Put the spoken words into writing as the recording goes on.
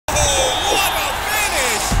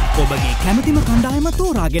ඔබගේ කැමතිම කණ්ඩායම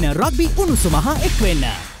තෝරාගෙන රග්බි උණුසුම හා එක්වෙන්න.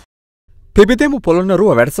 පිබිදෙමු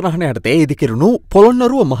පොළොන්නරුව වැඩසටහන යටතේ ඉදිකිරුණු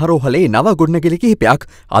පොළොන්නරුව මහරෝහලේ නව ගොඩනැගිලි කිහිපයක්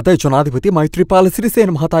අද ජනාධිපති මෛත්‍රීපාල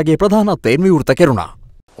සිරිසේන මහතාගේ ප්‍රධානත්වයෙන් විවෘත කෙරුණා.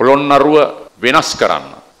 පොළොන්නරුව වෙනස් කරන්න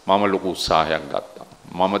මම ලොකු උත්සාහයක් ගත්තා.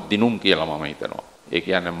 මම දිනුම් කියලා මම හිතනවා. ඒ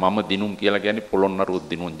කියන්නේ මම දිනුම් කියලා කියන්නේ පොළොන්නරුව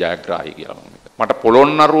දිනුම් ජයග්‍රාහී කියලා මම හිතනවා. මට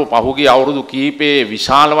පොළොන්නරුව පහුගිය අවුරුදු කිහිපේ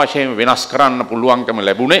විශාල වශයෙන් වෙනස් කරන්න පුළුවන්කම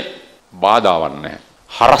ලැබුණේ බාධාවක් නැහැ.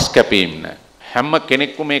 හරස් කැපීම් නැහැ. හැම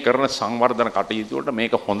කෙනෙක්ම මේ කරන සංවර්ධන කටයුතු වලට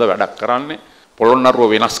මේක හොඳ වැඩක් කරන්නේ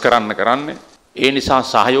පොළොන්නරුව වෙනස් කරන්නේ ඒ නිසා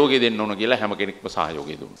සහයෝගය දෙන්න ඕන කියලා හැම කෙනෙක්ම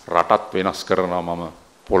සහයෝගය දුන්නා. රටත් වෙනස් කරනවා මම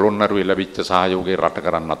පොළොන්නරුවේ ලැබිච්ච සහයෝගය රට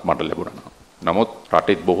කරන්නත් මට ලැබුණා. නමුත්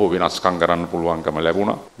රටෙත් බොහෝ වෙනස්කම් කරන්න පුළුවන්කම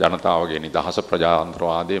ලැබුණා. ජනතාවගේ නිදහස,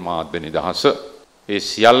 ප්‍රජාතන්ත්‍රවාදයේ මාධ්‍ය නිදහස ඒ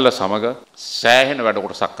සියල්ල සමග සෑහෙන වැඩ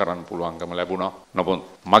කොටසක් කරන්න පුළුවන්කම ලැබුණා. නමුත්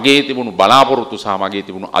මගේ තිබුණු බලාපොරොත්තු සහ මගේ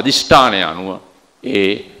තිබුණු අදිෂ්ඨානය අනුව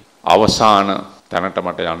ඒ අවසාන තැනට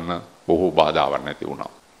මට යන්න බොහෝ බාධාවන් නැති වුණා.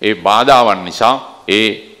 ඒ බාධාවන් නිසා ඒ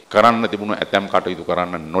කරන්න තිබුණු ඇතැම් කටයුතු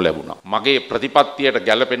කරන්න නොලැබුණා. මගේ ප්‍රතිපත්තියට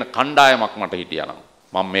ගැළපෙන කණ්ඩායමක් මට හිටියනම්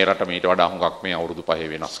මම මේ රට මීට වඩා හුඟක් මේ අවුරුදු 5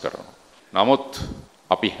 වෙනස් කරනවා. නමුත්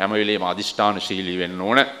අපි හැම වෙලේම අදිෂ්ඨානශීලී වෙන්න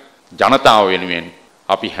ඕන. ජනතාව වෙනුවෙන්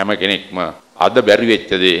අපි හැම කෙනෙක්ම අද බැරි වෙච්ච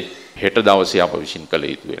දේ හෙට දවසේ අප විසින් කළ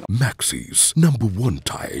යුතු වෙනවා. Maxis #1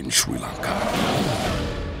 tie in Sri Lanka.